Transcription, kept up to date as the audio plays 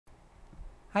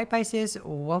Hi Pisces,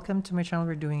 welcome to my channel.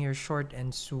 We're doing your short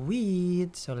and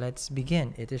sweet. So let's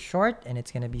begin. It is short and it's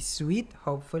gonna be sweet,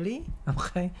 hopefully.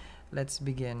 Okay, let's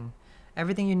begin.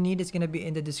 Everything you need is gonna be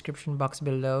in the description box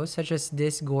below, such as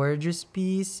this gorgeous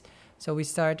piece. So we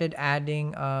started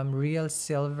adding real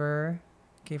silver,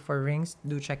 okay, for rings.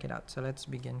 Do check it out. So let's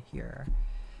begin here.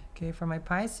 Okay, for my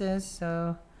Pisces,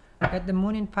 so got the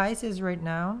moon in Pisces right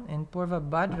now in Purva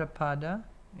Bhadrapada.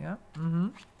 Yeah.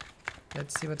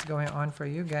 Let's see what's going on for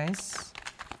you guys.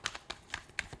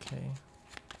 Okay.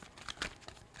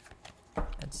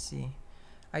 Let's see.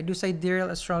 I do sidereal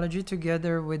astrology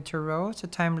together with tarot, so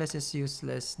timeless is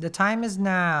useless. The time is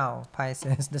now,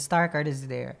 Pisces. The star card is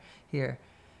there. Here.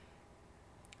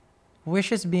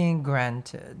 Wishes being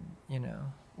granted, you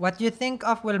know. What you think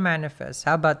of will manifest.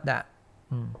 How about that?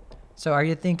 So are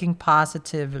you thinking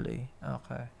positively?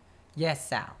 Okay. Yes,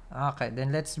 Sal. Okay,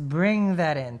 then let's bring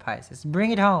that in, Pisces.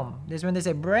 Bring it home. This when they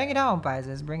say, bring it home,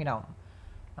 Pisces. Bring it home.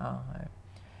 Okay.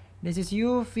 This is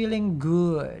you feeling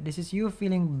good. This is you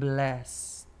feeling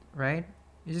blessed, right?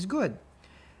 This is good.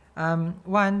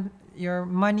 One, your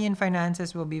money and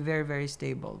finances will be very, very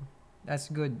stable. That's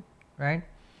good, right?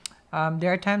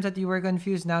 There are times that you were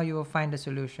confused. Now you will find a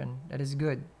solution. That is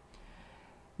good.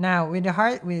 Now,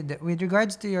 with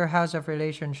regards to your house of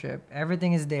relationship,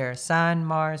 everything is there. Sun,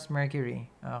 Mars, Mercury.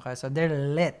 Okay, so they're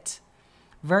lit.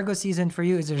 Virgo season for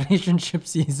you is a relationship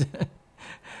season.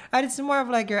 And it's more of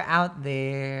like you're out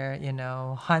there, you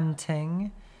know,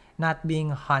 hunting, not being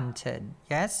hunted.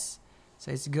 Yes? So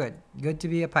it's good. Good to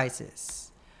be a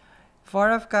Pisces.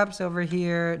 Four of Cups over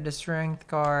here, the Strength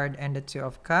card, and the Two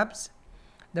of Cups.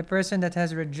 The person that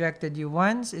has rejected you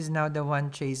once is now the one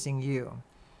chasing you.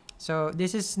 So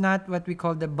this is not what we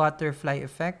call the butterfly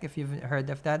effect, if you've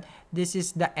heard of that. This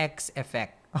is the X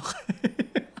effect.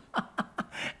 Okay.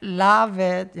 Love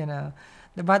it, you know.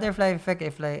 The butterfly effect,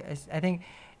 I think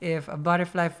if a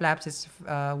butterfly flaps its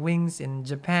wings in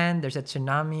Japan, there's a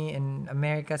tsunami in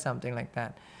America, something like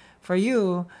that. For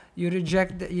you, you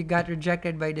got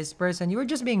rejected by this person. You were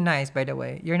just being nice, by the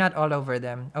way. You're not all over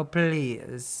them. Oh,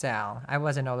 please, Sal. I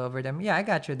wasn't all over them. Yeah, I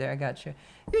got you there. I got you.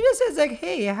 You just said like,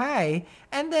 hey, hi.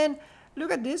 And then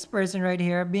look at this person right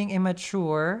here being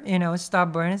immature, you know,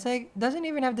 stubborn. It's like, doesn't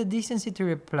even have the decency to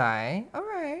reply. All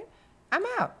right, I'm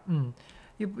out.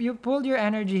 You pulled your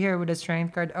energy here with a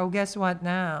strength card. Oh, guess what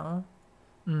now?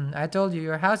 I told you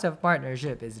your house of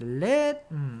partnership is lit.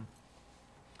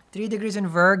 3 degrees in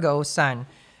Virgo, Sun.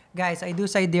 Guys, I do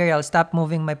sidereal. Stop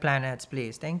moving my planets,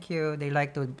 please. Thank you. They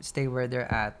like to stay where they're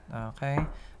at. Okay?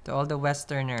 To all the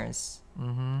Westerners.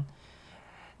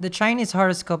 The Chinese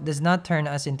horoscope does not turn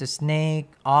us into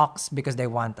snake, ox, because they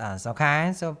want us.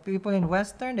 Okay? So people in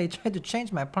Western, they try to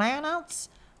change my planets.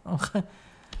 Okay?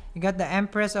 You got the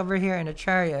Empress over here in the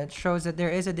Chariot. Shows that there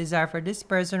is a desire for this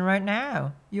person right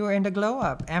now. You are in the glow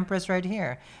up. Empress right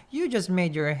here. You just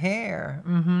made your hair.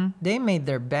 They made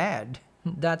their bed.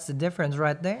 That's the difference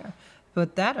right there.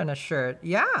 Put that on a shirt.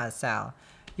 Yeah, Sal.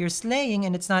 You're slaying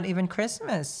and it's not even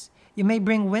Christmas. You may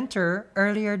bring winter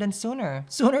earlier than sooner.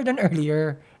 Sooner than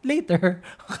earlier. Later.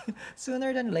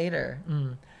 Sooner than later.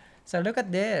 So look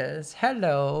at this.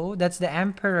 Hello, that's the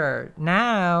Emperor.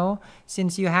 Now,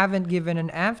 since you haven't given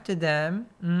an F to them,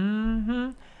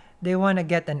 they want to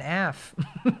get an F.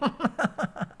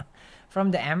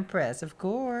 From the Empress, of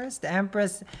course. The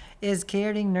Empress is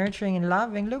caring, nurturing, and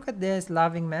loving. Look at this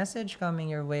loving message coming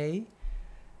your way.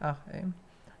 Okay.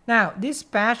 Now, this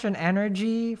passion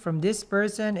energy from this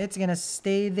person, it's going to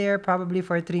stay there probably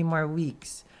for 3 more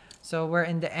weeks. So we're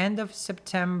in the end of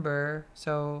September.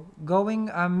 So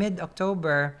going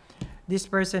mid-October, this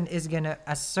person is going to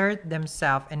assert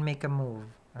themselves and make a move.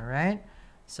 All right?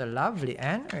 So lovely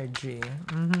energy.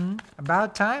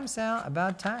 About time, Sal.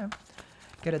 About time.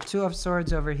 Got a Two of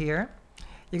Swords over here.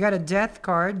 You got a Death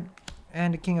card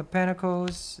and the King of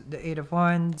Pentacles, the Eight of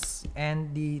Wands,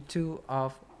 and the Two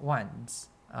of Wands.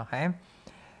 Okay?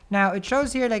 Now, it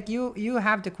shows here like you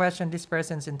have to question this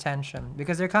person's intention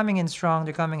because they're coming in strong,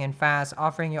 they're coming in fast,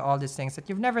 offering you all these things that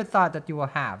you've never thought that you will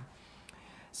have.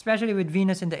 Especially with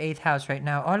Venus in the 8th house right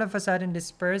now. All of a sudden,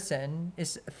 this person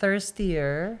is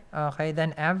thirstier, okay,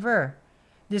 than ever.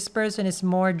 This person is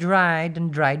more dry than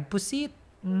dried pusit.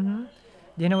 Do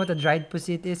you know what a dried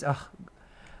pusit is? Oh,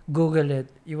 Google it.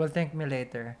 You will thank me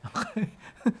later.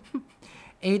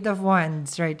 Eight of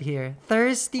Wands right here.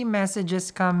 Thirsty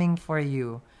messages coming for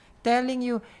you. Telling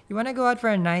you, you want to go out for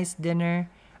a nice dinner?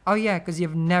 Oh yeah, because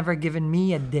you've never given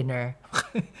me a dinner.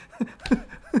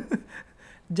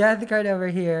 Death card over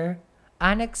here.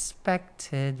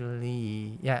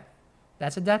 Unexpectedly. Yeah,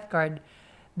 that's a death card.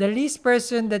 The least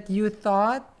person that you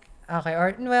thought Okay,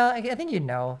 or well, I think you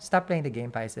know. Stop playing the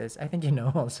game, Pisces. I think you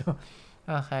know also.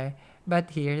 Okay,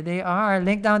 but here they are.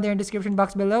 Link down there in the description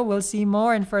box below. We'll see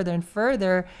more and further and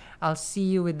further. I'll see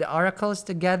you with the oracles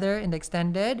together in the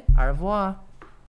extended. Au revoir.